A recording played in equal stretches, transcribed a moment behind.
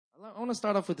I want to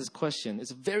start off with this question.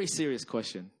 It's a very serious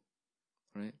question,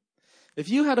 right? If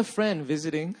you had a friend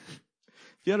visiting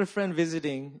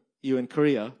you in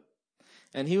Korea,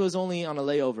 and he was only on a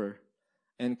layover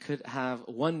and could have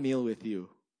one meal with you,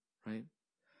 right?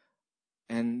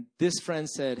 And this friend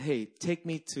said, hey, take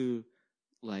me to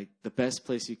like the best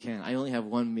place you can. I only have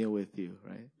one meal with you,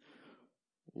 right?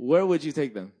 Where would you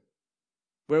take them?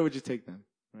 Where would you take them,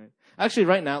 right? Actually,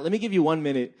 right now, let me give you 1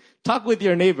 minute. Talk with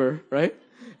your neighbor, right?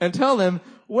 And tell them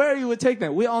where you would take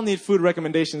them. We all need food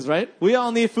recommendations, right? We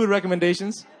all need food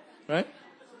recommendations, right?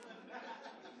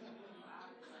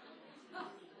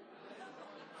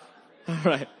 All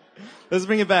right. Let's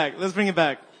bring it back.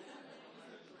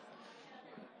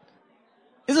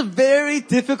 It's a very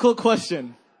difficult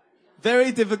question.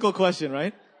 Very difficult question,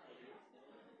 right?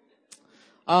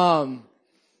 I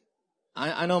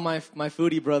know my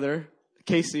foodie brother,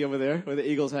 Casey over there with the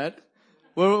Eagles hat.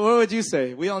 Where would you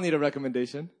say? We all need a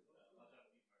recommendation.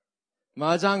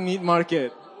 Majang Meat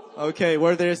Market. Okay,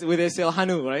 where they sell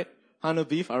Hanu, right? Hanu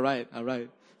beef. All right.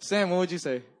 Sam, what would you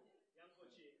say?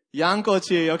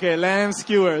 Yangkochi. Okay, lamb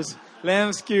skewers.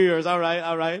 All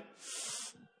right.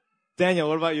 Daniel,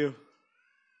 what about you?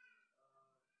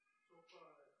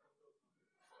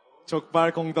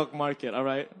 Chokbar Kongdok Market. All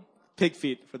right. Pig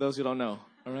feet, for those who don't know.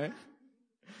 All right.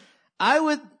 I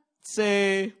would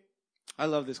say, I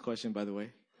love this question, by the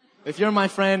way. If you're my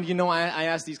friend, you know I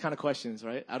ask these kind of questions,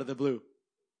 right? Out of the blue.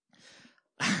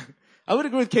 I would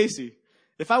agree with Casey.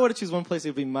 If I were to choose one place, it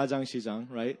would be Majang Shijang,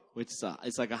 right? Which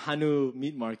it's like a Hanu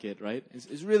meat market, right?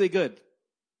 It's really good.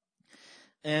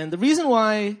 And the reason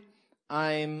why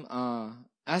I'm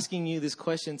asking you this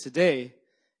question today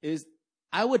is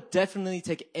I would definitely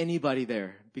take anybody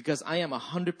there because I am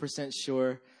 100%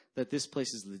 sure that this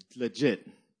place is legit.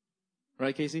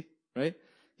 Right, Casey? Right?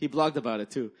 He blogged about it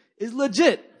too. It's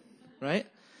legit, right?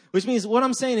 Which means what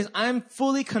I'm saying is I'm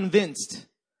fully convinced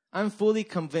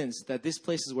that this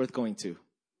place is worth going to.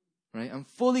 Right? I'm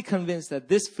fully convinced that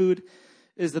this food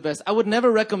is the best. I would never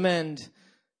recommend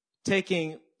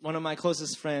taking one of my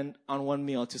closest friend on one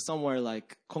meal to somewhere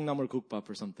like Kongnamur Gukbap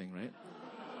or something, right?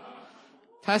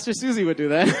 Pastor Susie would do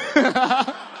that.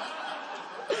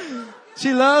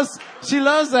 She loves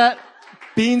that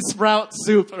bean sprout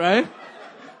soup, right?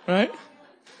 Right?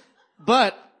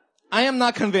 But I am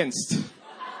not convinced.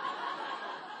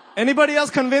 Anybody else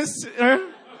convinced?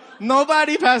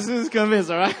 Nobody passes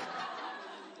convinced, all right?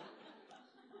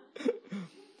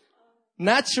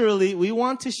 Naturally, we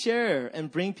want to share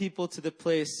and bring people to the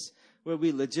place where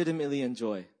we legitimately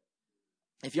enjoy.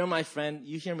 If you're my friend,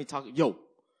 you hear me talk, yo,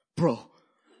 bro,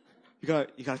 you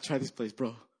gotta try this place,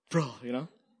 bro, you know?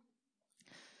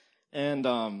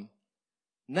 And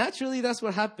naturally, that's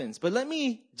what happens. But let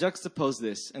me juxtapose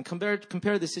this and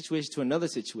compare this situation to another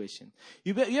situation.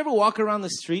 You ever walk around the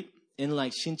street in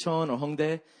like Shincheon or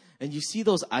Hongdae and you see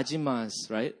those ajimas,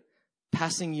 right,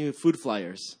 passing you food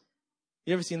flyers?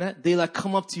 You ever seen that? They like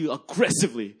come up to you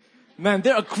aggressively. Man,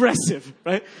 they're aggressive,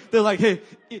 right? They're like, hey,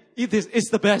 eat this. It's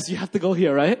the best. You have to go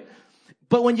here, right?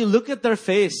 But when you look at their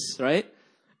face, right,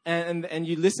 and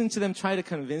you listen to them try to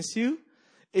convince you,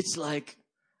 it's like,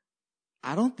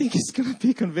 I don't think it's going to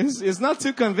be convincing. It's not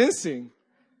too convincing.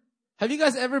 Have you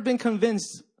guys ever been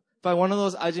convinced by one of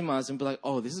those ajimas and be like,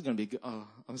 oh, this is going to be good. Oh,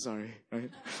 I'm sorry,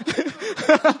 right?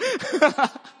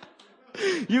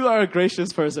 You are a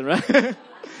gracious person, right?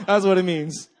 That's what it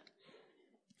means.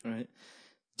 Right?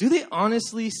 Do they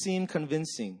honestly seem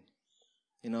convincing?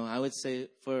 You know, I would say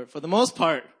for the most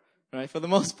part, right? For the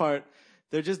most part,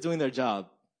 they're just doing their job.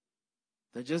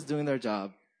 They're just doing their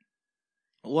job.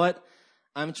 What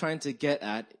I'm trying to get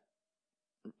at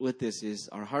with this is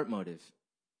our heart motive.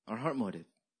 Our heart motive,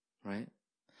 right?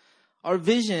 Our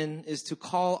vision is to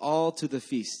call all to the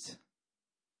feast.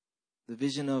 The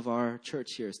vision of our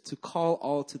church here is to call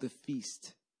all to the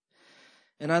feast.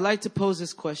 And I'd like to pose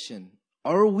this question.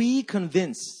 Are we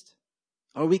convinced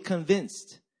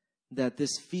that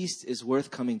this feast is worth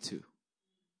coming to?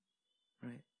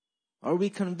 Right? Are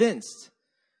we convinced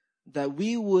that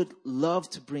we would love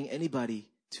to bring anybody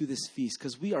to this feast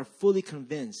because we are fully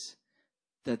convinced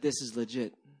that this is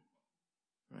legit?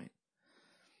 Right?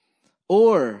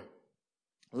 Or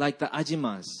like the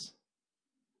ajimas.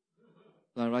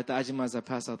 Like the ajimas that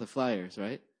pass out the flyers,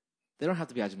 right? They don't have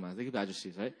to be ajimas. They could be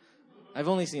ajushis, right? I've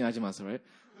only seen ajimas, right?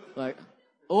 Like,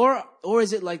 or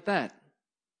is it like that?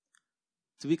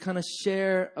 Do we kind of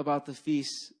share about the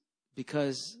feast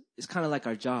because it's kind of like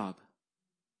our job?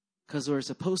 Because we're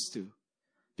supposed to.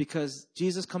 Because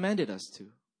Jesus commanded us to.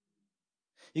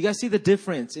 You guys see the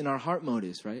difference in our heart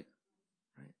motives, right?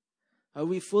 Are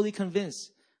we fully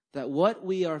convinced that what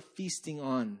we are feasting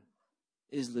on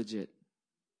is legit?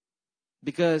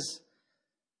 Because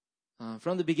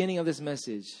from the beginning of this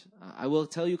message, I will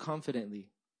tell you confidently,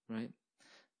 right,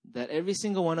 that every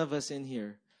single one of us in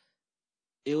here,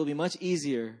 it will be much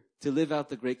easier to live out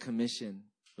the Great Commission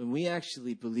when we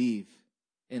actually believe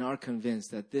and are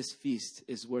convinced that this feast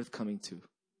is worth coming to.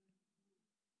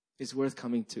 It's worth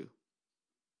coming to.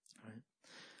 Right?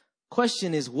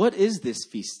 Question is, what is this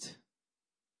feast?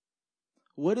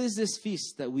 What is this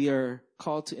feast that we are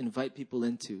called to invite people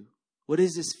into? What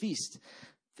is this feast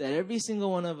that every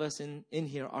single one of us in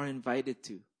here are invited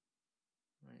to?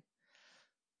 Right?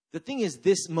 The thing is,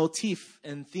 this motif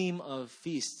and theme of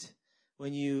feast,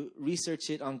 when you research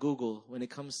it on Google, when it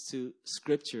comes to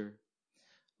scripture,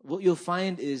 what you'll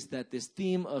find is that this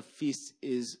theme of feast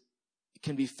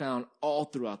can be found all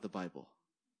throughout the Bible.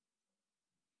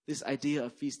 This idea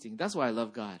of feasting. That's why I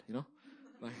love God, you know?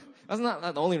 Like, that's not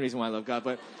the only reason why I love God,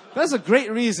 but that's a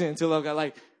great reason to love God.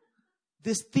 Like,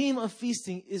 this theme of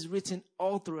feasting is written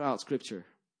all throughout Scripture.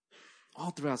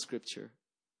 All throughout Scripture.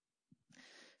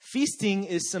 Feasting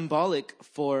is symbolic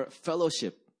for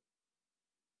fellowship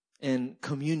and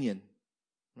communion,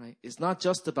 right? It's not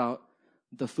just about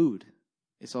the food.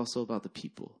 It's also about the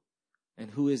people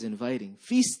and who is inviting.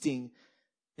 Feasting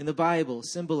in the Bible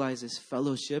symbolizes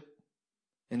fellowship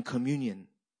and communion.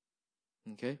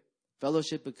 Okay?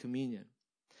 Fellowship and communion.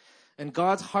 And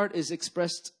God's heart is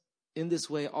expressed in this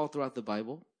way all throughout the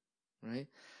Bible, right?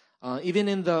 Even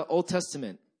in the Old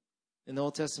Testament,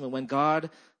 when God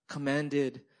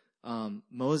commanded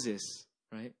Moses,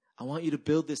 right? I want you to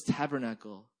build this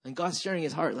tabernacle. And God's sharing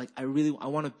his heart, like, I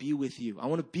want to be with you. I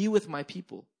want to be with my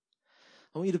people.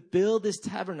 I want you to build this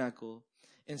tabernacle.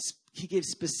 And he gave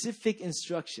specific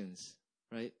instructions,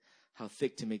 right? How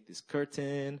thick to make this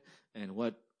curtain and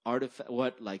what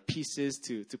pieces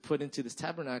to put into this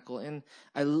tabernacle. And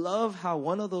I love how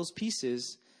one of those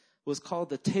pieces was called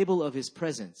the table of his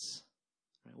presence.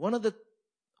 Right? One of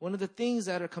the things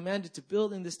that are commanded to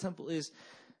build in this temple is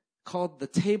called the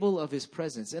table of his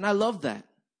presence. And I love that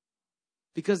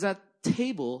because that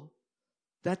table,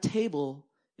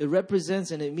 it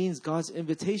represents and it means God's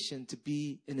invitation to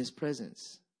be in his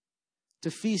presence,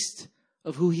 to feast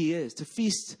of who he is, to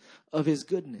feast of his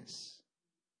goodness.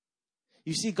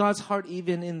 You see God's heart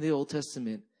even in the Old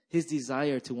Testament, his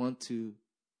desire to want to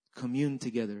commune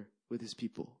together with his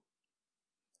people.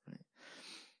 Right?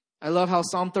 I love how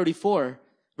Psalm 34,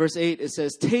 verse 8, it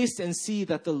says, taste and see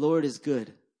that the Lord is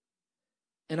good.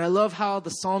 And I love how the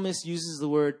psalmist uses the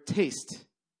word taste.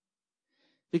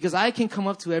 Because I can come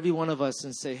up to every one of us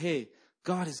and say, hey,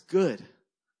 God is good.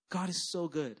 God is so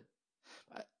good.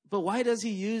 But why does he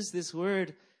use this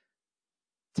word,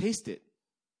 taste it?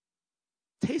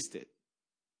 Taste it.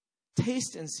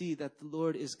 Taste and see that the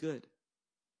Lord is good.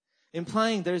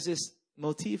 Implying there's this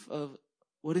motif of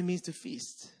what it means to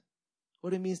feast.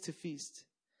 What it means to feast.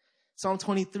 Psalm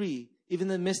 23, even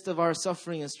in the midst of our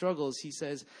suffering and struggles, he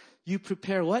says, you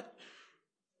prepare what?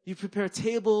 You prepare a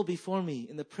table before me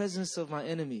in the presence of my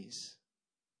enemies.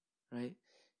 Right?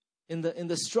 In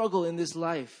the struggle in this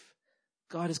life,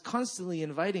 God is constantly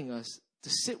inviting us to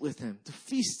sit with him, to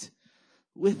feast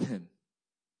with him,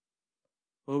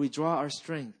 where we draw our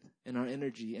strength and our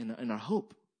energy and our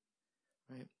hope.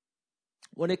 Right?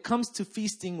 When it comes to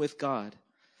feasting with God,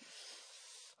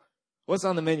 what's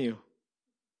on the menu?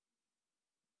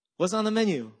 What's on the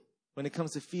menu when it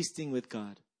comes to feasting with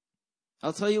God?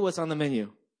 I'll tell you what's on the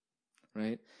menu.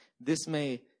 Right? This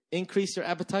may increase your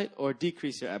appetite or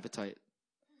decrease your appetite.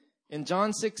 In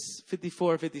John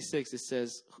 6:54-56, it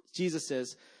says, Jesus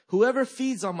says, whoever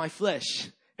feeds on my flesh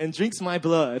and drinks my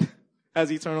blood has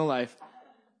eternal life.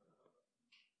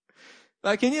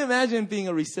 Like, can you imagine being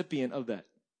a recipient of that?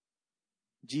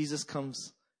 Jesus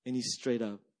comes and he's straight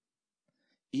up.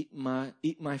 Eat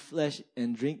my flesh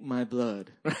and drink my blood.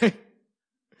 Right?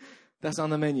 That's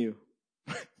on the menu.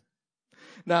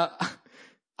 Now,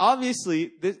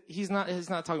 obviously, he's not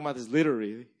talking about this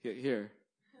literally here.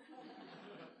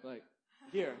 Like,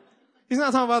 here. He's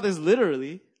not talking about this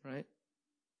literally, right?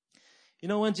 You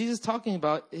know, when Jesus is talking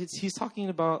about, he's talking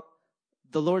about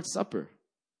the Lord's Supper.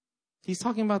 He's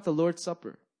talking about the Lord's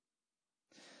Supper.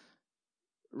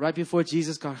 Right before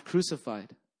Jesus got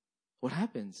crucified, what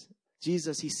happens?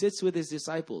 Jesus, he sits with his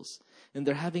disciples, and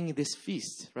they're having this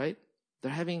feast, right?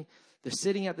 They're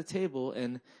sitting at the table,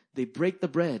 and they break the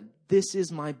bread. This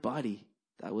is my body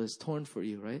that was torn for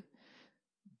you, right?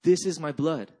 This is my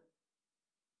blood,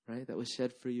 right? That was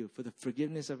shed for you, for the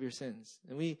forgiveness of your sins.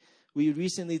 And we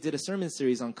recently did a sermon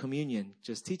series on communion,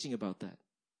 just teaching about that.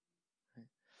 Right?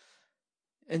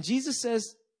 And Jesus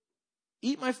says,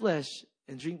 eat my flesh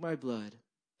and drink my blood.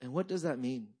 And what does that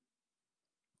mean?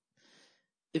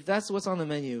 If that's what's on the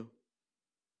menu,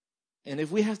 And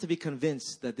if we have to be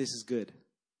convinced that this is good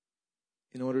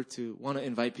in order to want to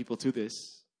invite people to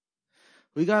this,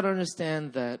 we got to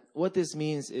understand that what this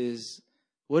means is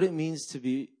what it means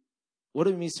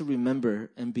to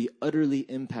remember and be utterly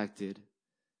impacted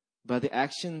by the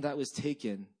action that was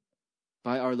taken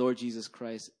by our Lord Jesus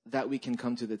Christ, that we can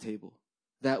come to the table,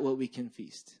 that what we can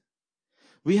feast.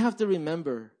 We have to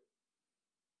remember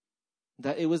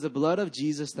that it was the blood of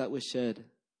Jesus that was shed.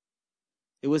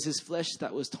 It was his flesh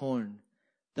that was torn.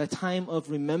 That time of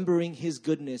remembering his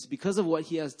goodness because of what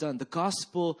he has done. The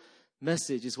gospel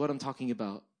message is what I'm talking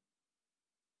about.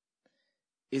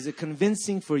 Is it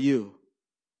convincing for you?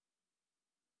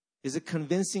 Is it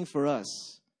convincing for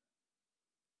us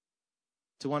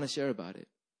to want to share about it?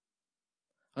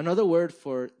 Another word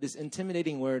for this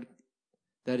intimidating word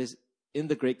that is in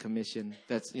the Great Commission,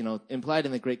 that's, implied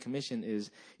in the Great Commission,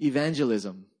 is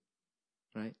evangelism,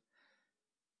 right?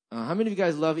 How many of you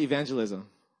guys love evangelism?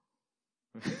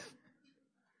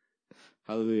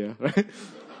 Hallelujah, right?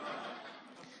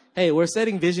 Hey, we're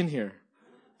setting vision here.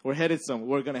 We're headed somewhere.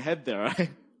 We're going to head there, right?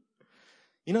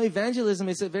 Evangelism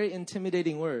is a very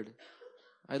intimidating word.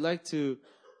 I'd like to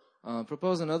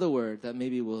propose another word that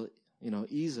maybe will,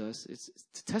 ease us. It's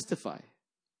to testify.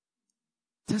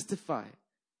 Testify.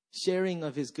 Sharing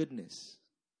of his goodness.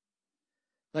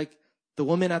 Like the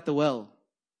woman at the well.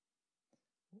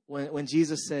 When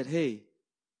Jesus said, hey,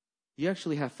 you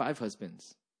actually have 5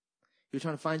 husbands. You're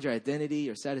trying to find your identity,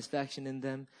 your satisfaction in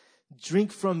them.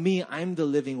 Drink from me. I'm the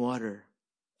living water.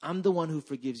 I'm the one who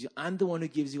forgives you. I'm the one who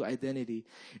gives you identity.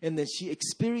 And then she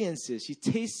experiences, she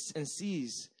tastes and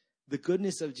sees the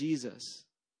goodness of Jesus.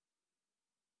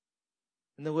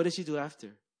 And then what does she do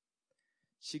after?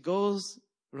 She goes,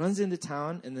 runs into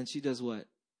town, and then she does what?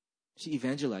 She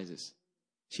evangelizes.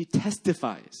 She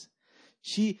testifies.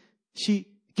 She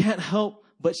can't help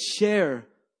but share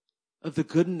of the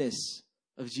goodness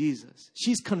of Jesus.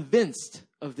 She's convinced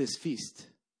of this feast.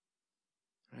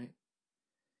 Right?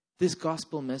 This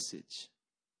gospel message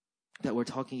that we're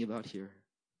talking about here.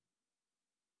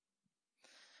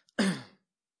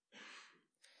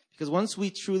 Because once we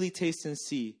truly taste and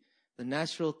see, the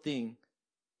natural thing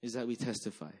is that we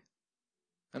testify.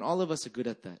 And all of us are good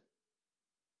at that.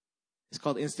 It's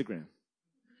called Instagram.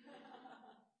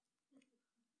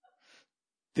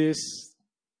 This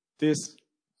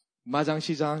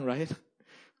Majangshijang, right?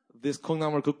 This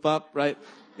Kongnamur Gukbap, right?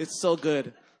 It's so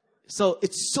good. So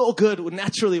it's so good.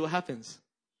 Naturally, what happens?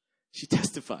 She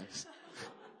testifies.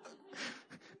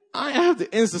 I have to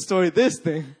Insta story this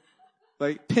thing,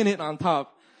 like pin it on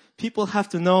top. People have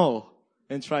to know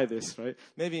and try this, right?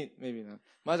 Maybe not.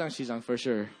 Majangshijang for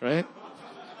sure, right?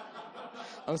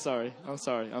 I'm sorry.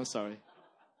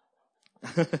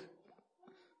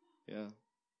 Yeah.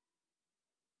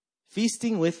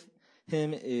 Feasting with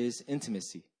him is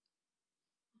intimacy.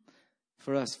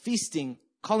 For us, feasting,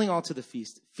 calling all to the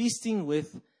feast. Feasting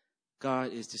with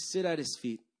God is to sit at his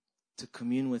feet, to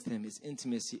commune with him. It's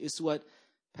intimacy. It's what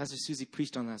Pastor Susie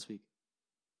preached on last week.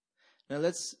 Now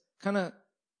let's kind of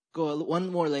go one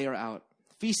more layer out.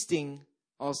 Feasting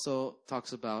also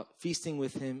talks about feasting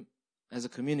with him as a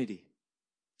community.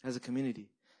 As a community.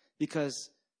 Because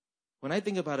when I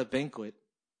think about a banquet,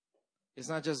 it's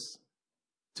not just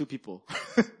 2 people.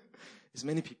 It's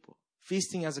many people.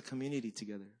 Feasting as a community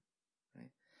together. Right?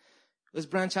 Let's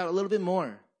branch out a little bit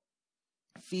more.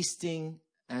 Feasting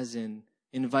as in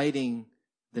inviting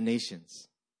the nations.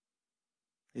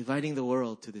 Inviting the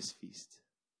world to this feast.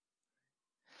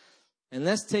 And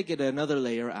let's take it another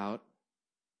layer out.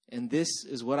 And this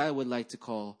is what I would like to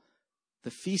call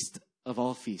the feast of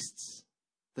all feasts.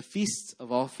 The feast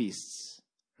of all feasts.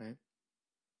 Right?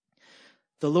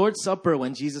 The Lord's Supper,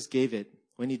 when Jesus gave it,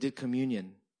 when he did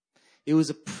communion, it was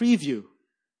a preview.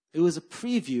 It was a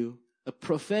preview, a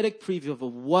prophetic preview of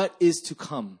what is to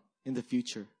come in the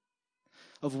future.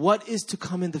 Of what is to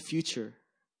come in the future.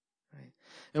 Right?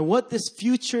 And what this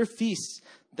future feast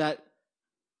that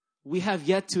we have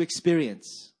yet to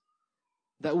experience,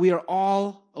 that we are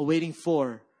all awaiting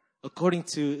for, according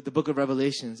to the book of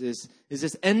Revelations, is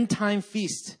this end time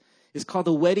feast. It's called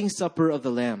the wedding supper of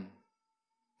the Lamb.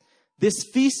 This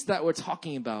feast that we're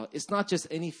talking about, it's not just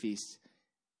any feast.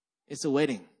 It's a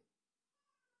wedding.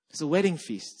 It's a wedding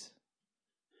feast.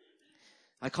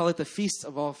 I call it the feast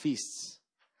of all feasts.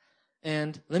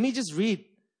 And let me just read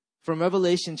from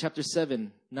Revelation chapter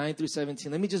 7, 9 through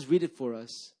 17. Let me just read it for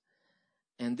us.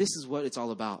 And this is what it's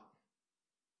all about.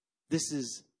 This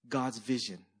is God's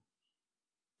vision.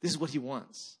 This is what he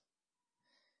wants.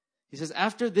 He says,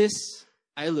 after this,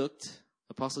 I looked,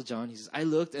 Apostle John, he says, I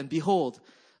looked and behold,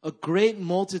 a great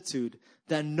multitude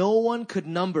that no one could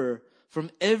number from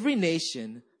every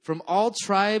nation, from all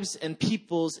tribes and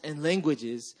peoples and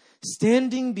languages,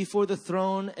 standing before the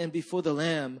throne and before the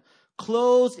Lamb,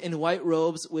 clothed in white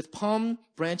robes with palm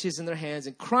branches in their hands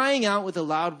and crying out with a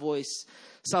loud voice,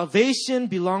 "Salvation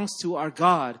belongs to our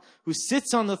God who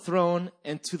sits on the throne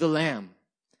and to the Lamb."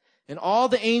 And all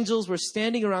the angels were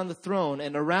standing around the throne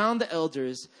and around the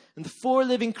elders and the four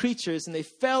living creatures, and they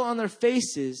fell on their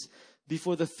faces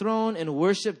before the throne and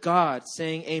worshiped God,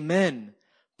 saying, "Amen.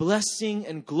 Blessing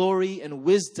and glory and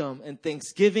wisdom and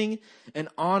thanksgiving and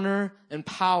honor and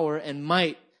power and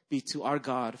might be to our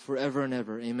God forever and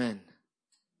ever. Amen."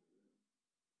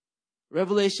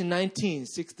 Revelation 19,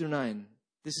 6 through 9.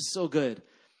 This is so good.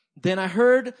 "Then I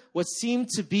heard what seemed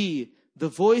to be the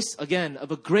voice again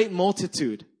of a great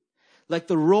multitude, like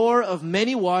the roar of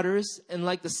many waters and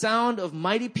like the sound of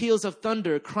mighty peals of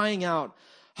thunder, crying out,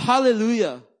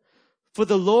 'Hallelujah! For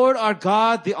the Lord our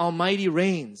God, the Almighty,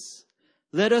 reigns.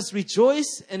 Let us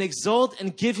rejoice and exult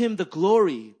and give him the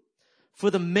glory.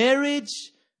 For the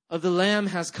marriage of the Lamb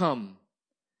has come,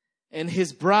 and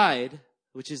his bride,'"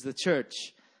 which is the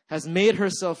church, "has made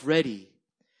herself ready.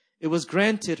 It was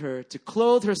granted her to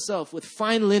clothe herself with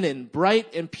fine linen,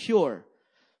 bright and pure,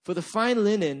 for the fine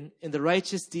linen in the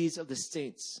righteous deeds of the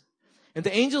saints. And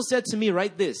the angel said to me,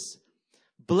 'Write this: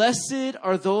 Blessed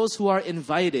are those who are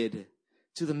invited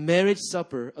to the marriage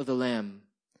supper of the Lamb.'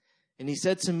 And he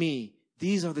said to me,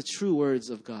 'These are the true words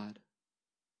of God.'"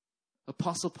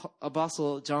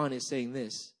 Apostle John is saying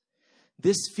this.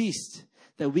 This feast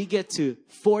that we get to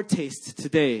foretaste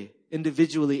today,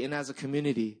 individually and as a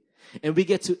community, and we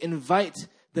get to invite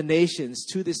the nations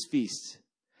to this feast,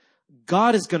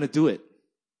 God is going to do it.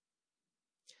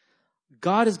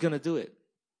 God is going to do it.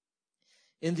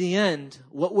 In the end,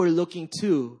 what we're looking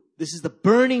to, this is the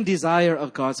burning desire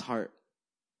of God's heart.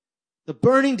 The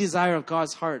burning desire of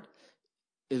God's heart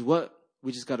is what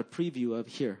we just got a preview of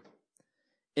here.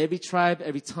 Every tribe,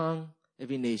 every tongue,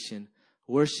 every nation,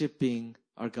 worshiping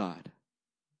our God.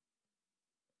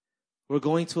 We're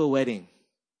going to a wedding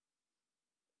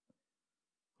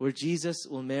where Jesus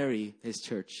will marry his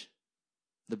church,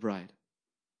 the bride.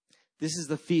 This is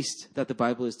the feast that the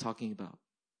Bible is talking about.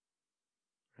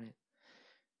 Right?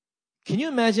 Can you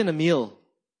imagine a meal?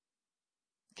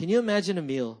 Can you imagine a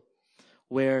meal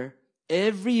where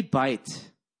every bite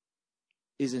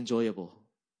is enjoyable?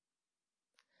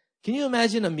 Can you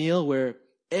imagine a meal where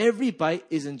every bite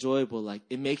is enjoyable? Like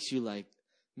it makes you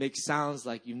make sounds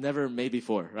like you've never made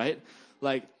before, right?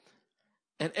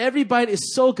 And every bite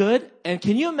is so good. And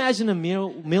can you imagine a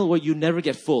meal where you never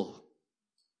get full?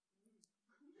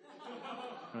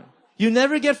 Right? You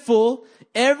never get full.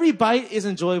 Every bite is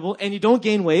enjoyable and you don't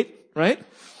gain weight, right?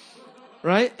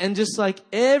 Right? And just like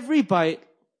every bite,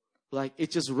 like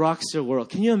it just rocks your world.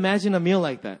 Can you imagine a meal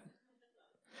like that?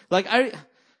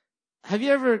 Have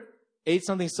you ever ate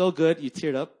something so good you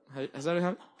teared up? Has that ever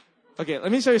happened? Okay,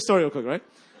 let me show you a story real quick, right?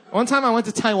 One time I went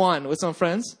to Taiwan with some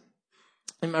friends,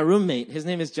 and my roommate, his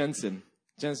name is Jensen.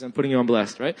 Jensen, I'm putting you on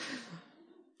blast, right?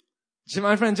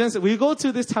 My friend Jensen, we go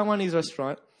to this Taiwanese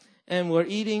restaurant, and we're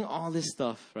eating all this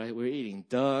stuff, right? We're eating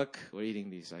duck, we're eating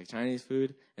these like Chinese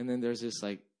food, and then there's this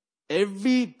like,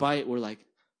 every bite we're like,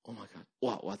 "Oh my God,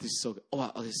 wow, this is so good. Oh,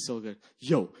 wow, this is so good.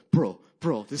 Yo, bro,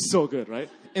 this is so good," right?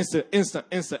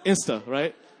 Insta,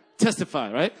 right?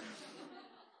 Testify, right?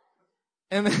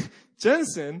 And then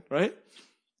Jensen, right?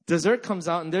 Dessert comes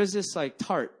out and there's this like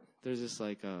tart. There's this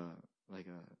like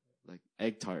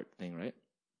egg tart thing, right?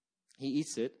 He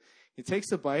eats it. He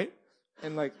takes a bite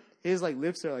and like his like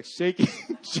lips are like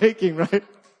shaking, right?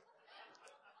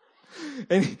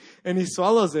 And he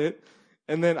swallows it.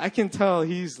 And then I can tell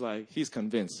he's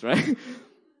convinced, right?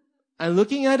 I'm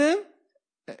looking at him,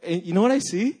 and you know what I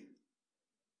see?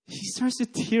 He starts to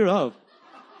tear up.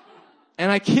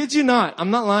 And I kid you not,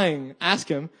 I'm not lying. Ask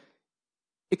him.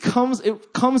 It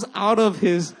comes out of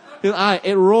his eye.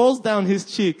 It rolls down his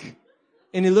cheek.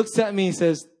 And he looks at me and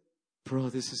says, "Bro,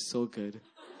 this is so good."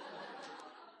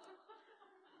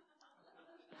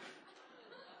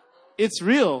 It's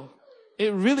real.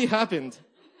 It really happened.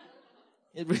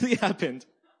 It really happened.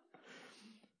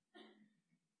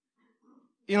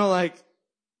 You know, like,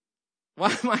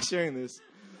 why am I sharing this?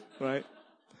 Right?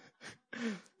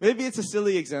 Maybe it's a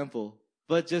silly example,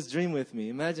 but just dream with me.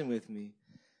 Imagine with me.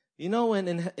 You know, when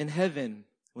in heaven,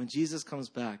 when Jesus comes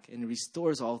back and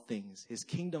restores all things, his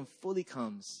kingdom fully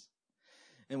comes,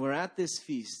 and we're at this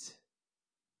feast.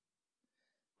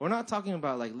 We're not talking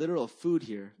about like literal food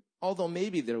here, although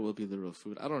maybe there will be literal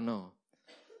food. I don't know.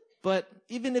 But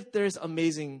even if there's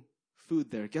amazing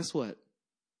food there, guess what?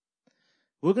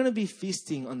 We're going to be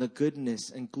feasting on the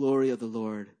goodness and glory of the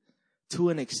Lord to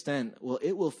an extent. Well,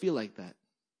 it will feel like that.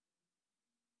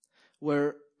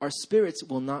 Where our spirits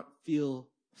will not feel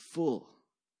full.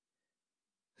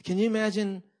 Can you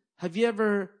imagine, have you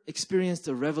ever experienced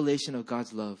a revelation of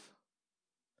God's love?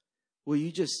 Where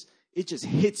it just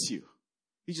hits you.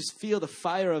 You just feel the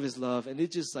fire of His love and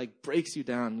it just like breaks you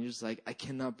down. You're just like, I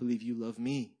cannot believe you love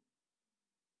me.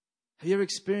 Have you ever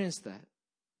experienced that?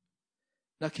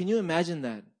 Now, can you imagine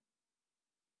that?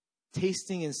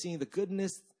 Tasting and seeing the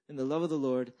goodness and the love of the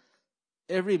Lord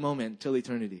every moment till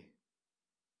eternity.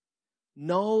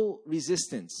 No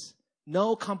resistance,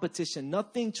 no competition,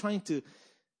 nothing trying to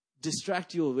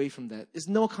distract you away from that. There's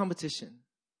no competition.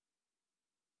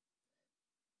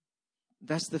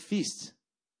 That's the feast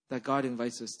that God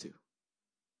invites us to.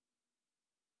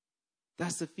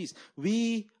 That's the feast.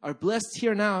 We are blessed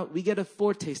here now. We get a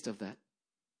foretaste of that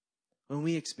when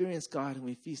we experience God and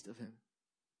we feast of Him.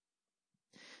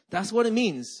 That's what it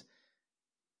means.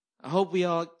 I hope we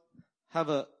all have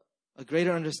a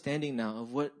greater understanding now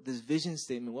of what this vision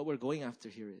statement, what we're going after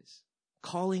here is.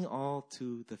 Calling all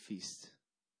to the feast.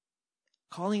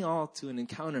 Calling all to an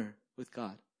encounter with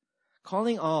God.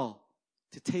 Calling all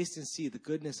to taste and see the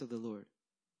goodness of the Lord.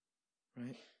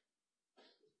 Right?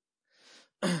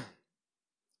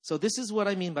 So this is what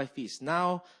I mean by feast.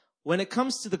 Now, when it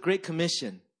comes to the Great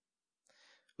Commission,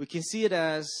 we can see it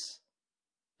as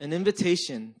an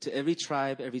invitation to every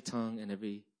tribe, every tongue, and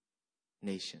every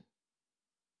nation.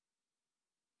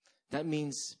 That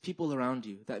means people around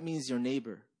you. That means your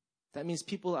neighbor. That means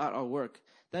people at our work.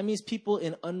 That means people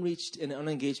in unreached and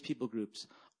unengaged people groups.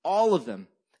 All of them.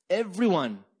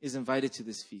 Everyone is invited to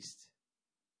this feast.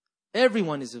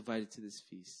 Everyone is invited to this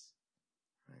feast.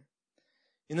 Right?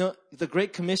 You know, the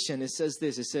Great Commission, it says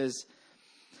this. It says,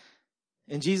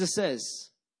 and Jesus says,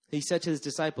 He said to His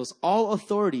disciples, all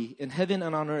authority in heaven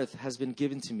and on earth has been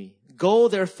given to me. Go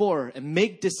therefore and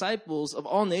make disciples of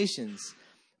all nations,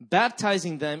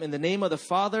 baptizing them in the name of the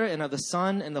Father and of the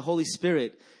Son and the Holy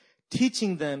Spirit,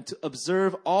 teaching them to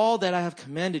observe all that I have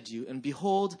commanded you. And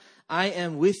behold, I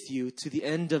am with you to the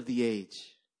end of the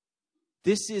age.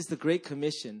 This is the Great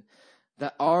Commission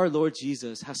that our Lord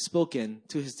Jesus has spoken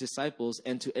to His disciples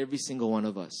and to every single one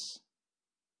of us.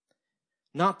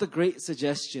 Not the great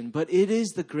suggestion, but it is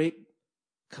the Great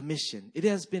Commission. It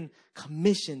has been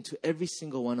commissioned to every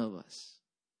single one of us.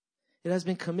 It has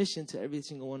been commissioned to every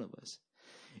single one of us.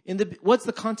 What's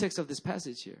the context of this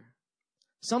passage here?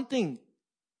 Something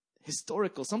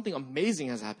historical, something amazing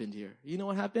has happened here. You know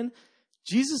what happened?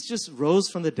 Jesus just rose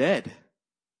from the dead.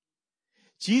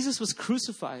 Jesus was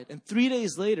crucified, and 3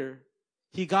 days later,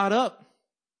 He got up,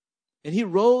 and He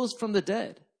rose from the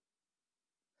dead,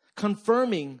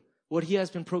 confirming what He has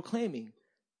been proclaiming,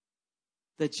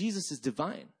 that Jesus is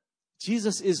divine.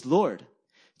 Jesus is Lord.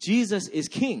 Jesus is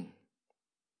King.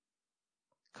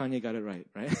 Kanye got it right?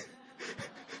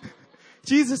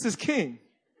 Jesus is King,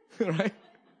 right?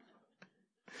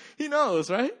 He knows,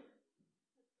 right?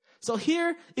 So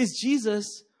here is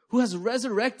Jesus who has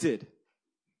resurrected.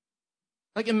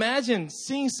 Like imagine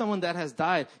seeing someone that has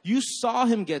died. You saw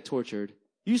him get tortured.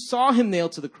 You saw him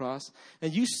nailed to the cross.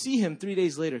 And you see him 3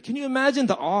 days later. Can you imagine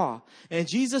the awe? And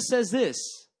Jesus says this.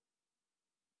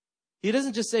 He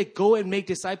doesn't just say, go and make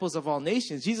disciples of all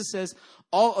nations. Jesus says,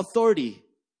 all authority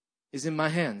is in my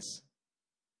hands.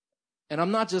 And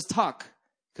I'm not just talk,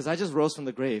 because I just rose from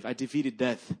the grave. I defeated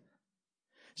death.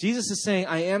 Jesus is saying,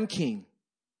 I am King.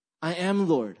 I am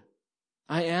Lord.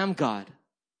 I am God.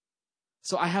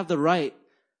 So I have the right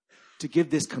to give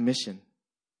this commission.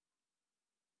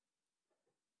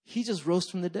 He just rose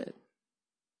from the dead.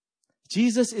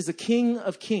 Jesus is a King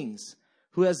of kings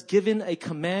who has given a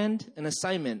command, an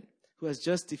assignment, who has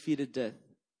just defeated death.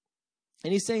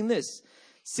 And He's saying this,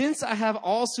 since I have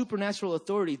all supernatural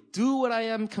authority, do what I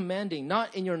am commanding,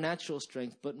 not in your natural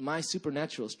strength, but my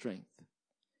supernatural strength.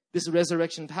 This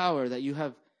resurrection power that you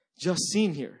have just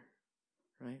seen here,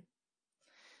 right?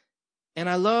 And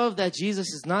I love that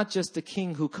Jesus is not just a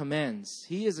king who commands.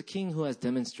 He is a king who has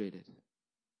demonstrated.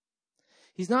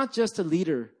 He's not just a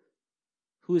leader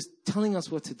who is telling us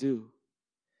what to do.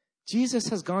 Jesus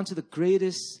has gone to the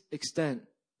greatest extent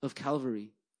of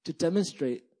Calvary to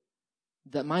demonstrate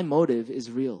that my motive is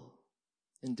real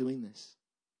in doing this.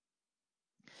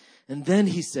 And then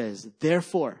He says,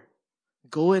 therefore,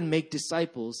 go and make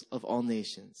disciples of all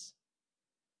nations.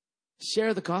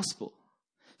 Share the gospel.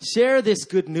 Share this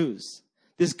good news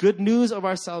of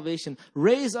our salvation.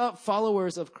 Raise up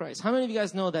followers of Christ. How many of you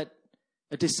guys know that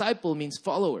a disciple means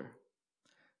follower?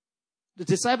 The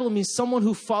disciple means someone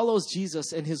who follows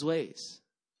Jesus and His ways.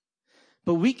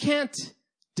 But we can't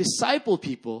disciple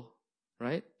people,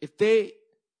 right, if they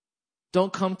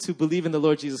don't come to believe in the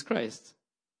Lord Jesus Christ,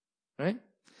 right?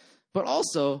 But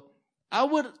also, I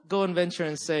would go and venture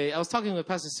and say, I was talking with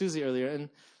Pastor Susie earlier and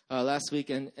last week,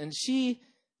 and she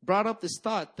brought up this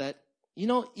thought that,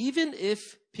 even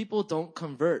if people don't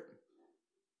convert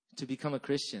to become a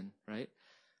Christian, right?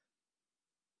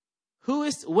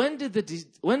 When did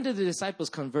the disciples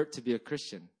convert to be a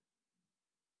Christian?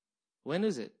 When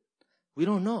is it? We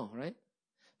don't know, right?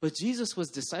 But Jesus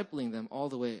was discipling them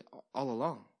all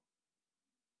along.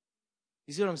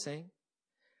 You see what I'm saying?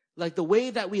 Like the way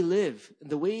that we live,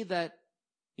 the way that,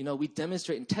 we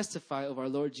demonstrate and testify of our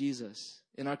Lord Jesus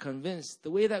and are convinced, the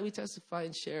way that we testify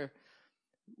and share,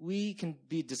 we can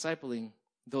be discipling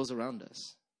those around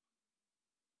us.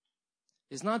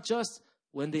 It's not just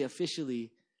when they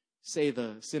officially say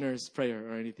the sinner's prayer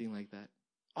or anything like that.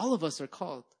 All of us are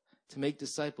called to make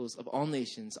disciples of all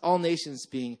nations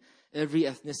being every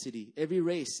ethnicity, every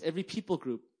race, every people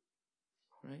group,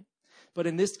 right? But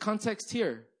in this context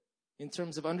here, in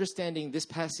terms of understanding this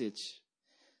passage,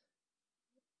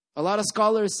 a lot of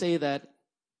scholars say that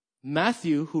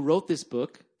Matthew, who wrote this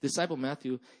book, disciple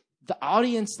Matthew, the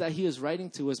audience that he was writing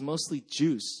to was mostly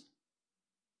Jews.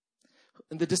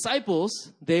 And the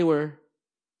disciples, they were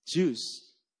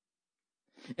Jews.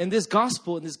 And this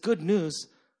gospel and this good news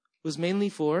was mainly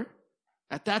for,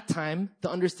 at that time, the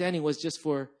understanding was just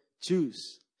for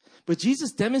Jews. But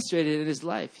Jesus demonstrated in his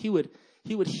life, he would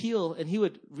heal and he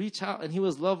would reach out and he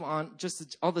was love on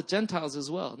just all the Gentiles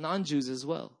as well, non-Jews as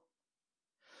well.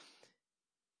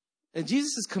 And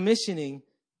Jesus is commissioning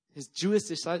his Jewish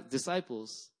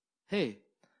disciples, hey,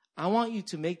 I want you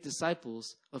to make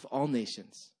disciples of all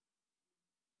nations.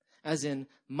 As in,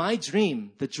 my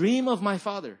dream, the dream of my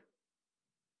Father,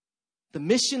 the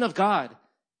mission of God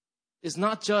is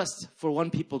not just for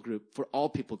one people group, for all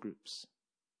people groups.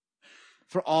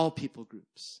 For all people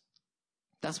groups.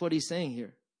 That's what he's saying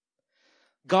here.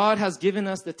 God has given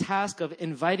us the task of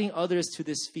inviting others to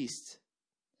this feast.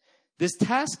 This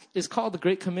task is called the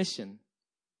Great Commission,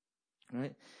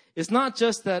 right? It's not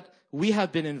just that we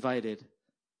have been invited,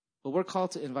 but we're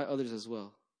called to invite others as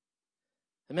well.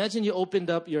 Imagine you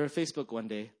opened up your Facebook one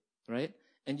day, right?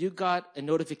 And you got a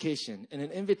notification and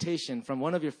an invitation from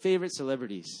one of your favorite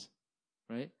celebrities,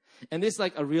 right? And it's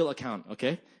like a real account,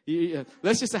 okay?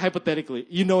 Let's just say hypothetically,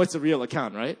 it's a real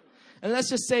account, right? And let's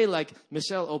just say like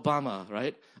Michelle Obama,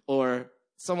 right? Or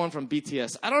someone from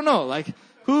BTS. I don't know, like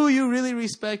who you really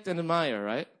respect and admire,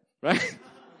 right? Right?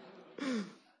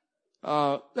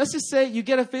 Let's just say you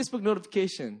get a Facebook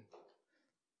notification.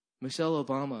 Michelle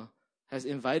Obama has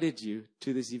invited you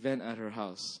to this event at her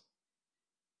house.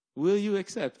 Will you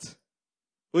accept?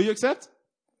 Will you accept?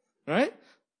 Right?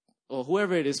 Or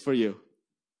whoever it is for you.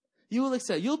 You will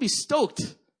accept. You'll be stoked.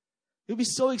 You'll be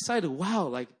so excited. Wow,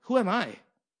 like, who am I?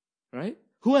 Right?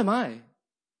 Who am I?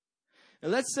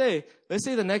 And let's say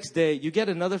the next day you get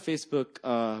another Facebook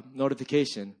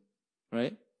notification,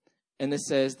 right? And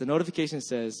the notification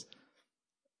says,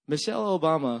 Michelle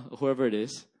Obama, whoever it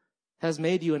is, has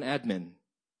made you an admin.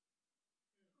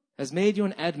 Has made you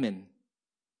an admin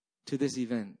to this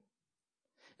event.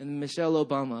 And Michelle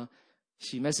Obama,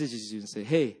 she messages you and says,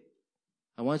 hey,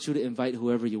 I want you to invite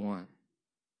whoever you want.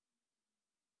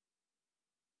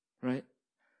 Right?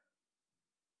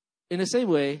 In the same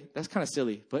way, that's kind of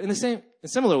silly, but in a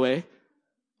similar way,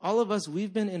 all of us,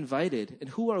 we've been invited. And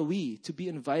who are we to be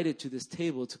invited to this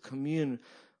table to commune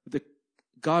with the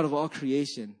God of all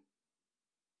creation?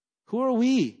 Who are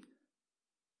we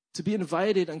to be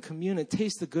invited and commune and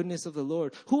taste the goodness of the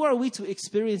Lord? Who are we to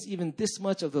experience even this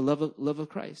much of the love of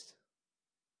Christ?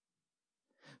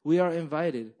 We are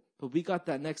invited, but we got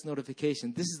that next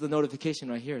notification. This is the notification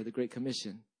right here, the Great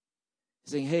Commission.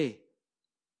 Saying, hey,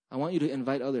 I want you to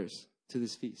invite others to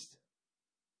this feast.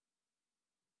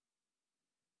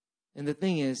 And the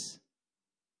thing is,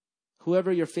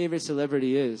 whoever your favorite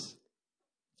celebrity is,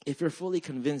 if you're fully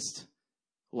convinced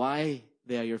why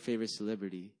they are your favorite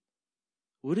celebrity,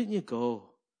 wouldn't you go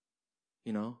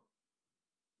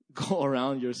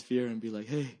around your sphere and be like,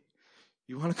 hey,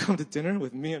 you want to come to dinner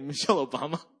with me and Michelle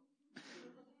Obama?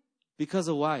 Because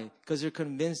of why? Because you're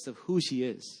convinced of who she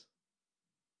is.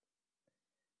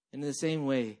 And in the same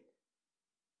way,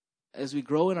 as we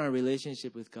grow in our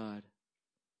relationship with God,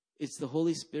 it's the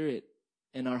Holy Spirit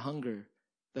and our hunger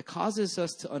that causes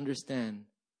us to understand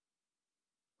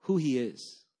who He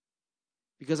is.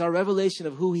 Because our revelation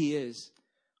of who He is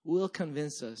will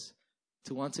convince us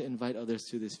to want to invite others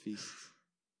to this feast.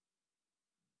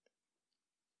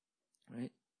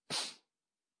 Right?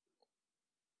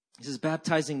 He says,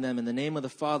 baptizing them in the name of the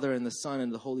Father and the Son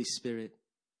and the Holy Spirit.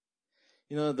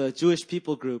 The Jewish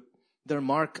people group, their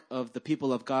mark of the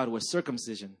people of God was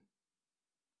circumcision.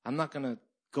 I'm not going to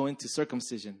go into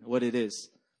circumcision, what it is,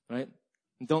 right?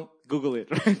 Don't Google it,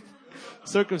 right?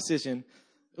 Circumcision.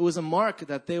 It was a mark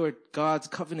that they were God's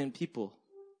covenant people.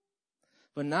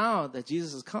 But now that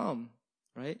Jesus has come,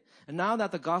 right? And now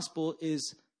that the gospel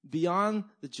is beyond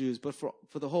the Jews, but for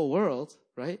the whole world,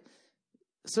 right?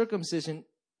 Circumcision,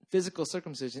 physical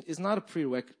circumcision, is not a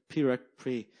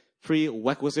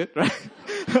prerequisite, right?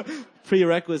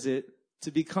 Prerequisite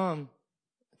to become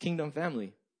kingdom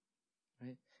family,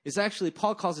 right? It's actually,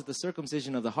 Paul calls it the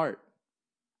circumcision of the heart.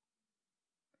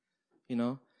 You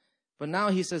know? But now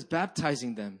he says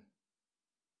baptizing them,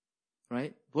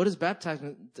 right? What does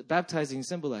baptizing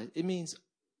symbolize? It means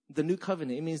the new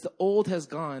covenant. It means the old has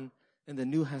gone and the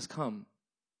new has come.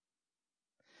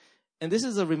 And this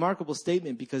is a remarkable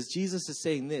statement because Jesus is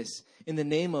saying this in the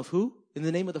name of who? In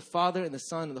the name of the Father and the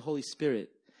Son and the Holy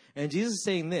Spirit. And Jesus is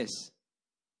saying this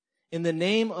in the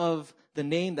name of the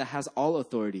name that has all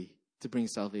authority to bring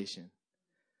salvation.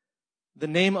 The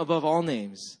name above all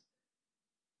names.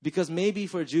 Because maybe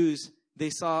for Jews, they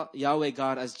saw Yahweh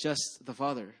God as just the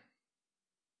Father.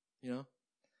 You know?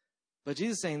 But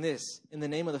Jesus is saying this, in the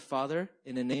name of the Father,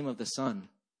 in the name of the Son,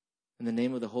 in the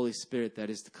name of the Holy Spirit that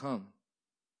is to come.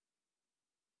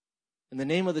 In the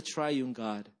name of the triune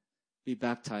God, be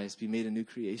baptized, be made a new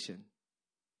creation.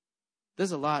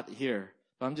 There's a lot here,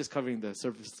 but I'm just covering the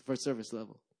first service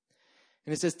level.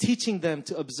 And it says, teaching them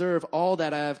to observe all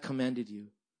that I have commanded you.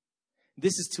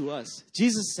 This is to us.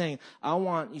 Jesus is saying, I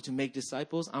want you to make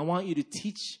disciples. I want you to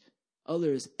teach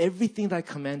others everything that I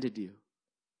commanded you.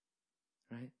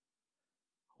 Right?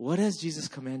 What has Jesus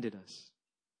commanded us?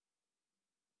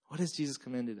 What has Jesus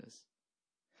commanded us?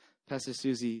 Pastor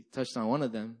Susie touched on one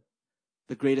of them,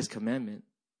 the greatest commandment.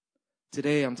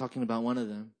 Today I'm talking about one of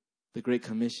them, the Great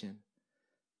Commission.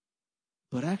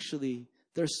 But actually,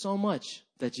 there's so much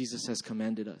that Jesus has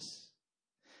commanded us.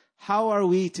 How are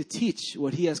we to teach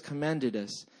what he has commanded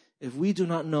us if we do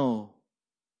not know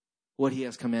what he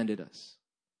has commanded us?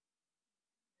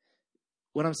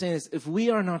 What I'm saying is, if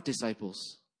we are not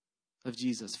disciples of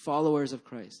Jesus, followers of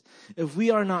Christ, if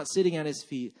we are not sitting at his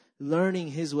feet, learning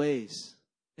his ways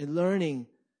and learning,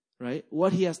 right,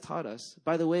 what he has taught us.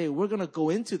 By the way, we're going to go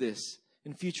into this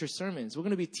in future sermons. We're going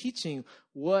to be teaching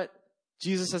what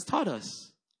Jesus has taught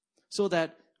us so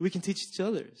that we can teach each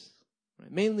others.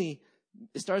 Right? Mainly,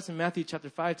 it starts in Matthew chapter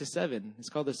 5-7. It's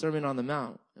called the Sermon on the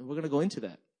Mount. And we're going to go into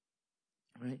that.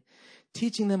 Right?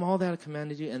 Teaching them all that I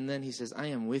commanded you. And then he says, I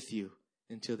am with you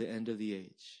until the end of the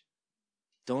age.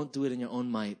 Don't do it in your own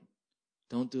might.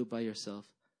 Don't do it by yourself.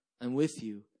 I'm with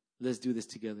you. Let's do this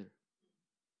together.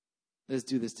 Let's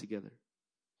do this together.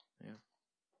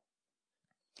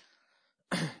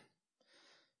 Yeah.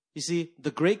 You see,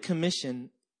 the Great Commission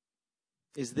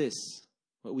is this,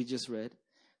 what we just read.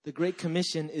 The Great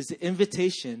Commission is the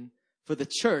invitation for the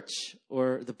church,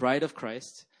 or the bride of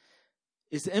Christ,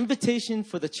 is the invitation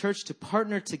for the church to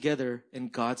partner together in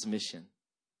God's mission.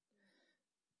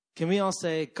 Can we all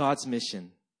say God's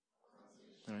mission?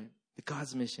 All right.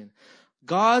 God's mission.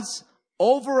 God's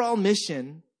overall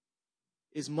mission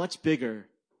is much bigger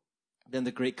than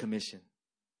the Great Commission.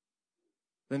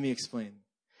 Let me explain.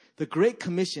 The Great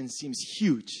Commission seems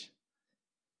huge.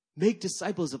 Make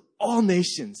disciples of all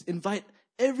nations. Invite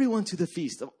everyone to the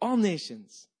feast of all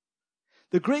nations.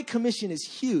 The Great Commission is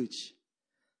huge.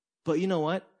 But you know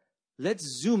what?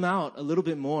 Let's zoom out a little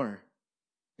bit more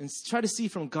and try to see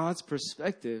from God's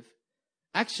perspective.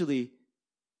 Actually,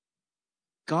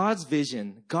 God's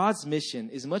vision, God's mission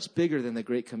is much bigger than the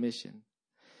Great Commission.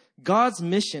 God's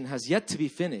mission has yet to be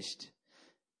finished.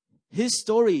 His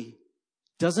story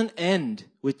doesn't end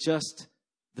with just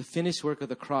the finished work of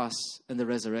the cross and the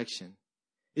resurrection.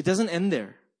 It doesn't end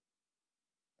there.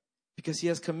 Because he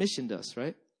has commissioned us,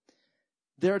 right?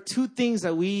 There are two things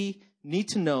that we need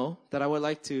to know that I would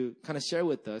like to kind of share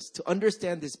with us to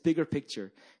understand this bigger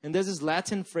picture. And there's this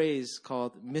Latin phrase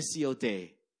called Missio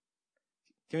Dei.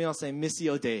 Can we all say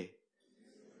Missio Dei?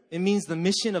 It means the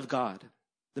mission of God.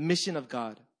 The mission of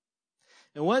God.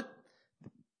 And what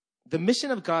the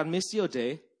mission of God, Missio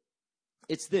Dei,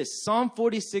 it's this. Psalm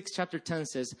 46, chapter 10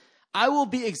 says, I will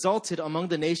be exalted among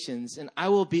the nations, and I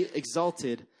will be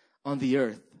exalted on the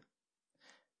earth.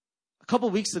 A couple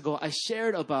weeks ago, I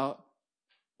shared about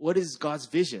what is God's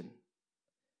vision.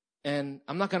 And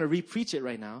I'm not going to re-preach it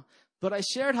right now, but I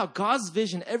shared how God's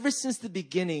vision, ever since the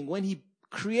beginning, when he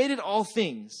created all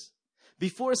things,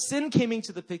 before sin came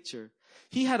into the picture,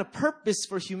 he had a purpose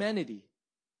for humanity.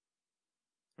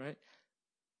 Right?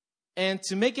 And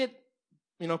to make it,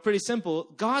 pretty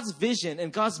simple, God's vision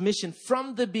and God's mission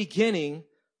from the beginning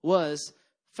was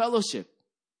fellowship.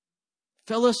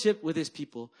 Fellowship with his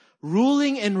people.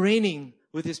 Ruling and reigning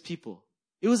with his people.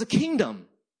 It was a kingdom.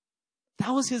 That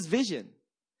was his vision.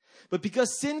 But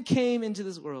because sin came into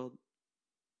this world,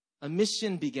 a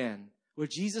mission began where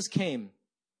Jesus came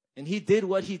and he did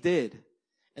what he did.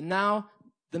 And now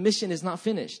the mission is not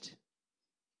finished.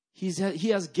 He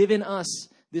has given us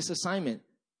this assignment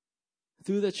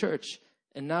through the church.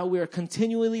 And now we are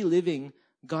continually living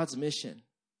God's mission.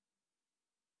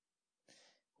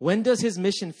 When does his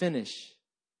mission finish?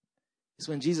 It's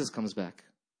when Jesus comes back.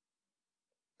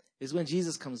 It's when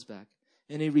Jesus comes back.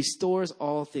 And he restores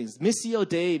all things. Missio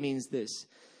Dei means this.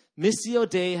 Missio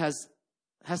Dei has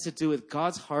to do with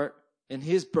God's heart and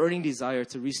his burning desire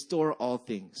to restore all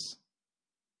things.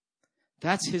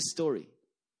 That's his story.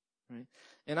 Right?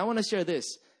 And I want to share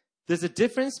this. There's a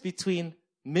difference between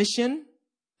mission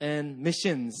and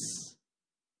missions.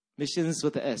 Missions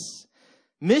with the S.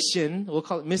 Mission, we'll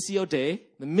call it Missio Dei,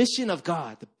 the mission of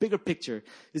God, the bigger picture,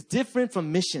 is different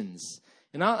from missions.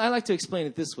 And I like to explain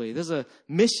it this way. There's a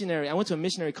missionary, I went to a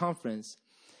missionary conference,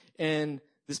 and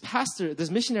this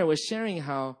missionary was sharing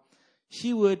how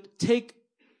he would go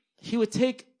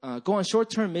on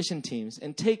short-term mission teams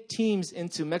and take teams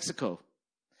into Mexico.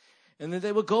 And then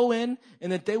they would go in,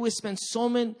 and then they would spend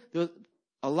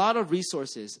a lot of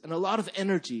resources and a lot of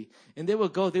energy. And they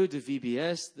would do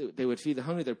VBS, they would feed the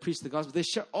hungry, they would preach the gospel. They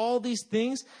share all these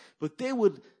things, but they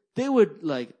would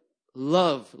like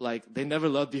love like they never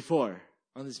loved before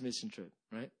on this mission trip,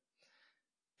 right?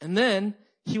 And then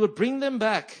he would bring them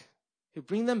back. He'd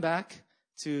bring them back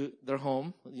to their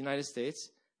home, the United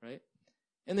States, right?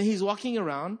 And then he's walking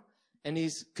around and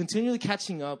he's continually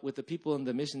catching up with the people in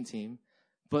the mission team,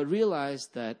 but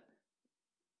realized that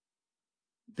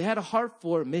they had a heart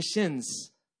for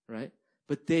missions, right?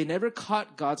 But they never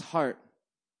caught God's heart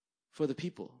for the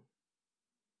people.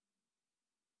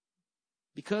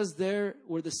 Because they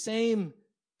were the same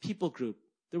people group.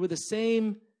 They were the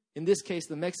same, in this case,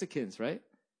 the Mexicans, right?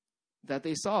 That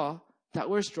they saw that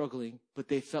were struggling, but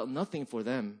they felt nothing for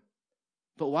them.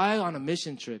 But while on a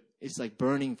mission trip, it's like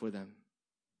burning for them,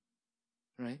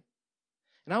 right?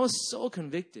 And I was so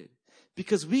convicted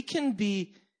because we can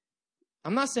be,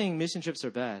 I'm not saying mission trips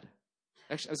are bad.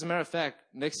 Actually, as a matter of fact,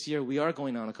 next year we are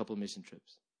going on a couple of mission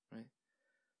trips, right?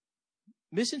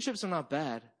 Mission trips are not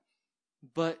bad,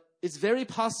 but it's very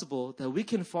possible that we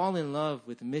can fall in love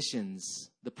with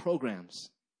missions, the programs,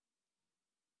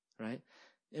 right?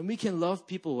 And we can love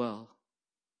people well.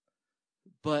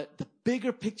 But the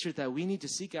bigger picture that we need to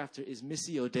seek after is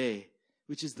Missio Dei,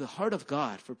 which is the heart of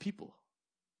God for people.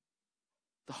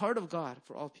 The heart of God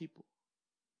for all people.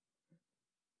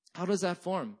 How does that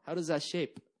form? How does that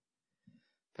shape?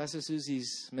 Pastor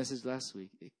Susie's message last week,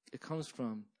 it comes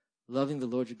from loving the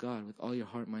Lord your God with all your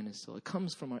heart, mind, and soul. It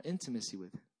comes from our intimacy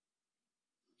with him.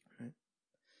 Right?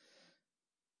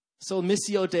 So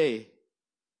Missio Dei.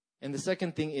 And the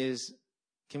second thing is,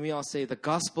 can we all say the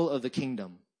gospel of the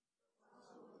kingdom?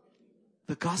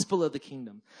 The gospel of the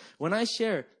kingdom. When I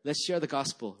share, let's share the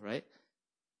gospel, right?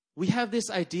 We have this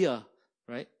idea,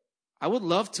 right? I would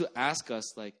love to ask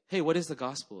us like, hey, what is the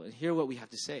gospel? And hear what we have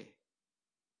to say.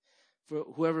 For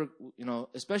whoever,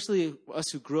 especially us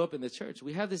who grew up in the church,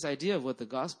 we have this idea of what the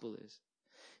gospel is.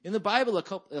 In the Bible,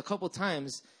 a couple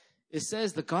times, it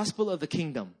says the gospel of the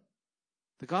kingdom.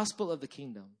 The gospel of the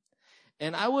kingdom.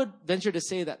 And I would venture to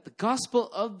say that the gospel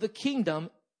of the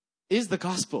kingdom is the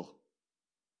gospel.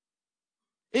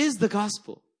 Is the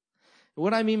gospel.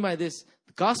 What I mean by this,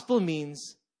 the gospel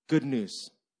means good news.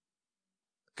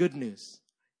 Good news.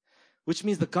 Which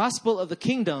means the gospel of the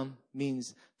kingdom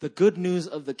means the good news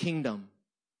of the kingdom.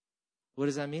 What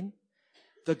does that mean?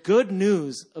 The good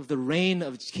news of the reign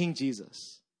of King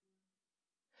Jesus.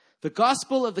 The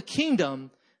gospel of the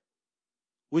kingdom,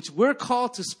 which we're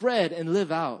called to spread and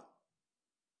live out,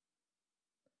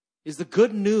 is the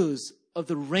good news of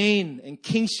the reign and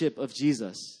kingship of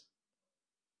Jesus.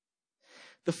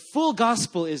 The full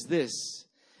gospel is this,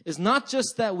 is not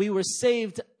just that we were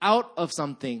saved out of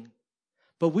something,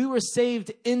 but we were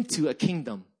saved into a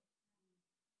kingdom.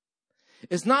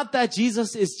 It's not that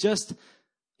Jesus is just,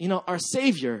 our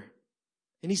Savior,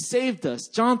 and He saved us.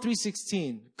 John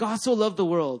 3:16, God so loved the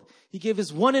world, He gave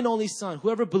His one and only Son.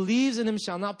 Whoever believes in Him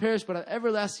shall not perish, but have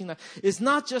everlasting life. It's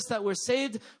not just that we're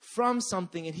saved from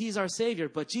something and He's our Savior,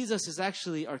 but Jesus is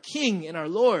actually our King and our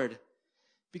Lord.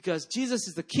 Because Jesus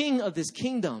is the King of this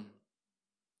kingdom.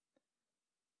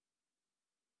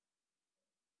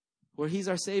 Where He's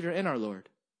our Savior and our Lord.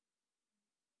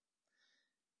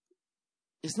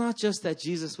 It's not just that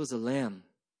Jesus was a lamb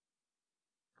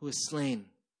who was slain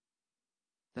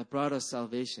that brought us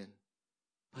salvation.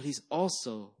 But He's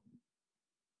also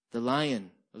the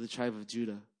Lion of the tribe of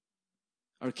Judah.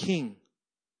 Our King.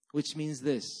 Which means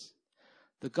this.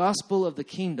 The gospel of the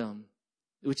kingdom,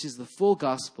 which is the full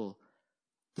gospel,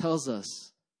 tells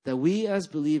us that we as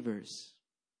believers,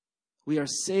 we are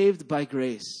saved by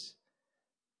grace,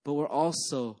 but we're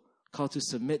also called to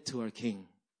submit to our King,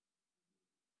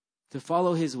 to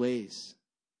follow His ways,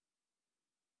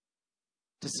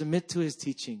 to submit to His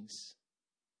teachings.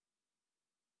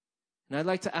 And I'd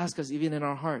like to ask us, even in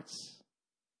our hearts,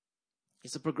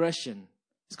 it's a progression.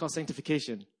 It's called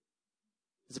sanctification.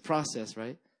 It's a process,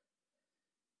 right?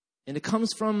 And it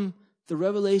comes from the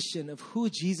revelation of who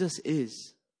Jesus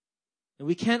is. And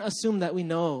we can't assume that we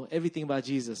know everything about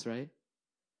Jesus, right?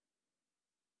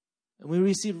 And when we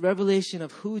receive revelation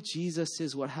of who Jesus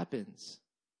is, what happens?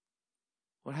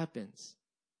 What happens?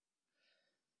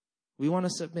 We want to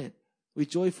submit. We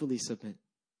joyfully submit.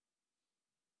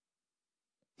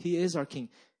 He is our King.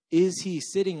 Is He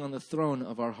sitting on the throne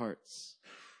of our hearts?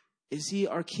 Is He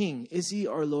our King? Is He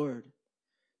our Lord?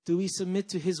 Do we submit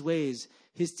to His ways,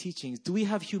 His teachings? Do we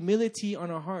have humility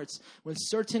on our hearts when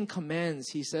certain commands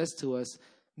He says to us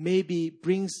maybe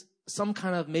brings some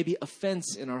kind of maybe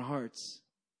offense in our hearts?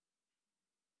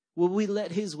 Will we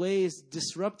let His ways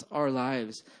disrupt our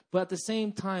lives, but at the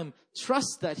same time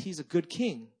trust that He's a good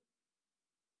King?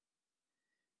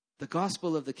 The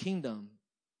gospel of the kingdom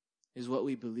is what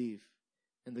we believe.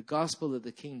 And the gospel of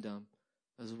the kingdom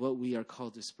is what we are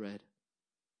called to spread.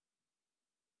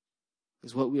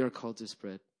 Is what we are called to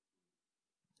spread.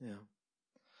 Yeah.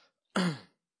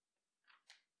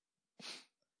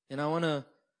 And I want to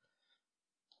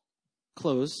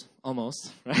close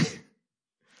almost, right?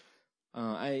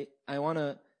 I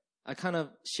kind of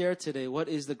share today what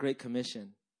is the Great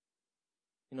Commission.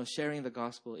 You know, sharing the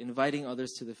gospel, inviting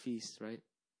others to the feast, right?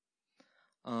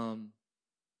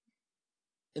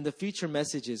 In the future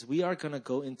messages, we are going to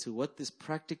go into what this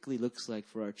practically looks like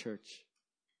for our church.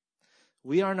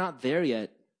 We are not there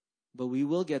yet, but we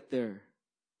will get there.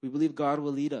 We believe God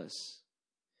will lead us.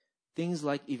 Things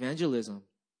like evangelism,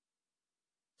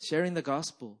 sharing the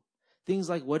gospel, things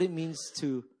like what it means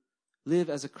to live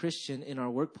as a Christian in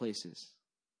our workplaces.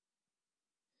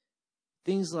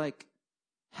 Things like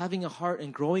having a heart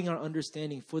and growing our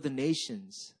understanding for the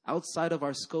nations outside of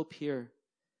our scope here.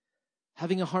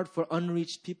 Having a heart for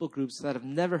unreached people groups that have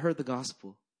never heard the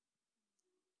gospel.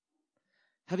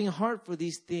 Having a heart for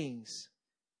these things.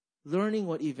 Learning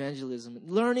what evangelism,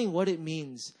 learning what it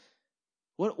means.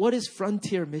 What is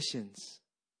frontier missions?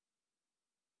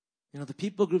 You know, the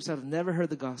people groups that have never heard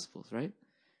the gospels, right?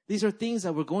 These are things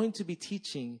that we're going to be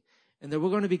teaching and that we're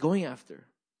going to be going after.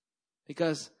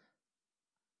 Because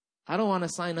I don't want to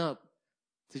sign up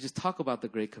to just talk about the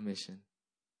Great Commission.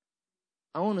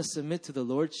 I want to submit to the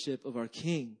lordship of our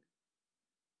King.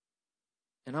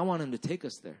 And I want Him to take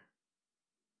us there.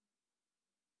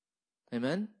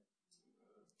 Amen?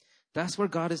 That's where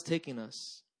God is taking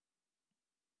us.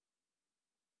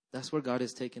 That's where God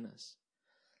is taking us.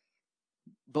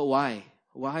 But why?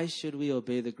 Why should we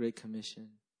obey the Great Commission?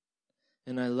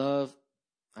 And I love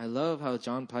how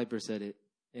John Piper said it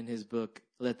in his book,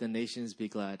 Let the Nations Be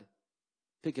Glad.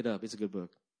 Pick it up. It's a good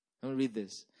book. I'm going to read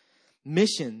this.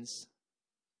 Missions,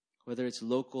 whether it's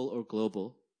local or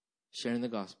global, sharing the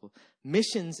gospel,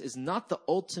 missions is not the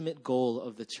ultimate goal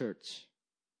of the church.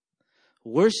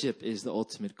 Worship is the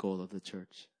ultimate goal of the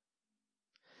church.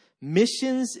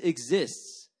 Missions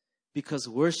exists because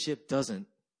worship doesn't.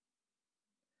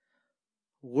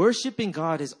 Worshiping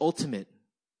God is ultimate,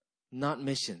 not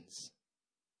missions.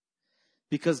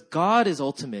 Because God is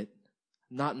ultimate,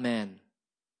 not man.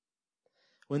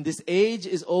 When this age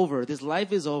is over, this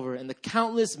life is over, and the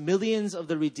countless millions of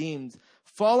the redeemed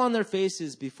fall on their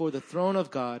faces before the throne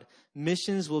of God,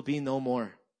 missions will be no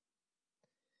more.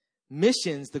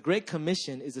 Missions, the Great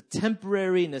Commission, is a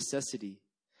temporary necessity,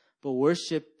 but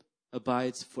worship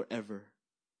abides forever.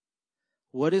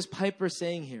 What is Piper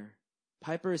saying here?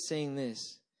 Piper is saying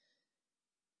this.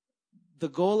 The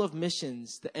goal of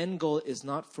missions, the end goal is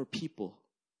not for people.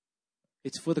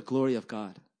 It's for the glory of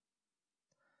God.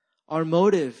 Our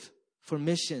motive for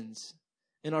missions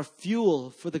and our fuel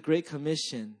for the Great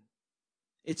Commission,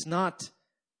 it's not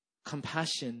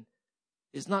compassion.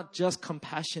 It's not just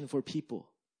compassion for people.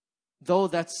 Though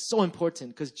that's so important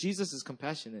because Jesus is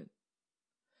compassionate.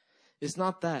 It's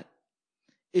not that.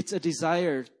 It's a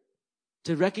desire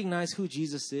to recognize who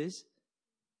Jesus is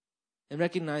and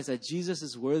recognize that Jesus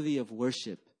is worthy of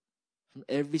worship from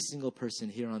every single person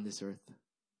here on this earth.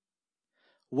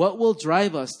 What will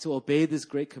drive us to obey this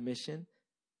Great Commission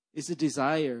is a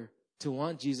desire to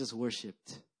want Jesus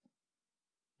worshiped.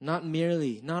 Not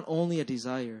only a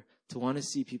desire to want to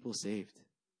see people saved.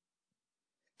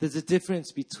 There's a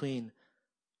difference between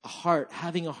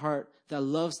having a heart that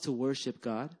loves to worship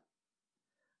God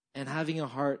and having a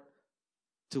heart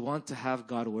to want to have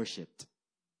God worshiped.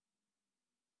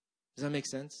 Does that make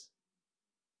sense?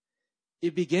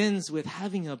 It begins with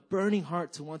having a burning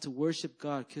heart to want to worship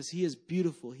God because He is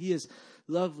beautiful. He is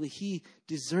lovely. He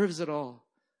deserves it all.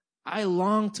 I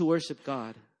long to worship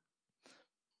God.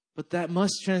 But that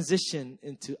must transition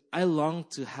into I long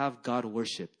to have God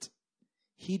worshiped.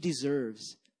 He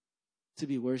deserves to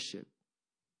be worshiped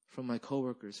from my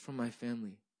coworkers, from my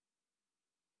family.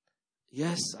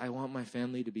 Yes, I want my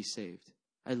family to be saved.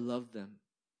 I love them.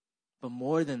 But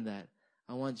more than that,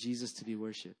 I want Jesus to be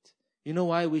worshiped. You know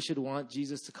why we should want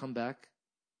Jesus to come back?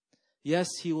 Yes,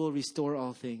 He will restore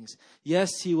all things. Yes,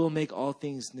 He will make all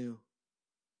things new.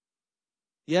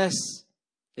 Yes,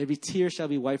 every tear shall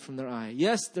be wiped from their eye.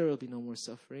 Yes, there will be no more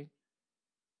suffering.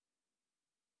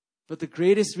 But the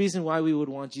greatest reason why we would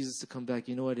want Jesus to come back,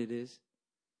 you know what it is?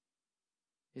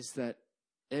 Is that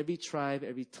every tribe,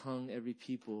 every tongue, every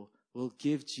people will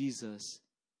give Jesus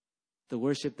the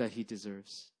worship that He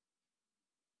deserves.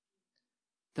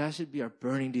 That should be our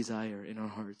burning desire in our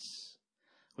hearts,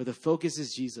 where the focus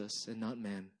is Jesus and not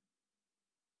man.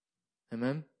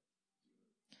 Amen?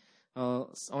 I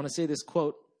want to say this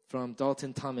quote from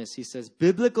Dalton Thomas. He says,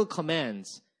 biblical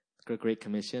commands, Great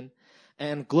Commission,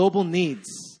 and global needs,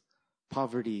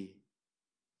 poverty,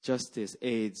 justice,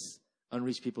 AIDS,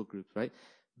 unreached people groups, right?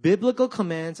 Biblical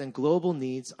commands and global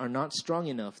needs are not strong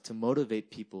enough to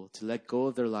motivate people to let go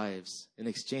of their lives in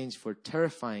exchange for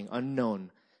terrifying,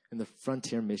 unknown, and the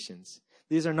frontier missions.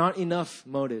 These are not enough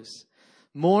motives.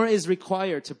 More is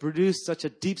required to produce such a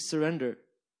deep surrender.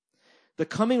 The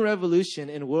coming revolution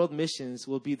in world missions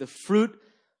will be the fruit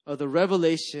of the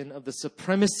revelation of the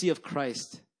supremacy of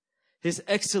Christ, His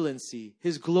excellency,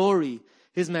 His glory,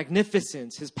 His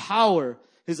magnificence, His power,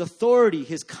 His authority,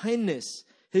 His kindness,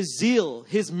 His zeal,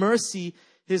 His mercy,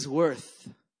 His worth.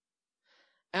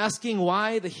 Asking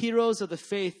why the heroes of the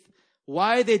faith,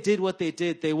 why they did what they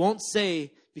did, they won't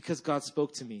say, because God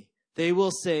spoke to me. They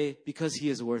will say, because He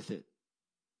is worth it.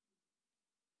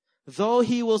 Though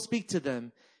He will speak to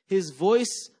them, His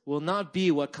voice will not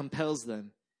be what compels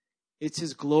them. It's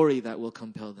His glory that will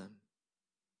compel them.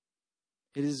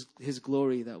 It is His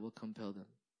glory that will compel them.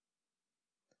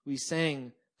 We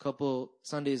sang a couple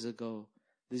Sundays ago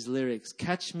these lyrics,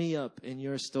 catch me up in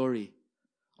your story,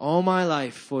 all my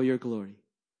life for your glory.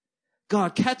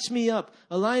 God, catch me up,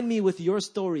 align me with your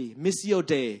story, Missio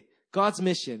Dei, God's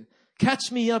mission.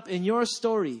 Catch me up in your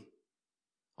story,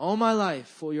 all my life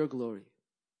for your glory.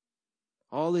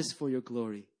 All is for your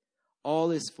glory.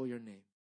 All is for your name.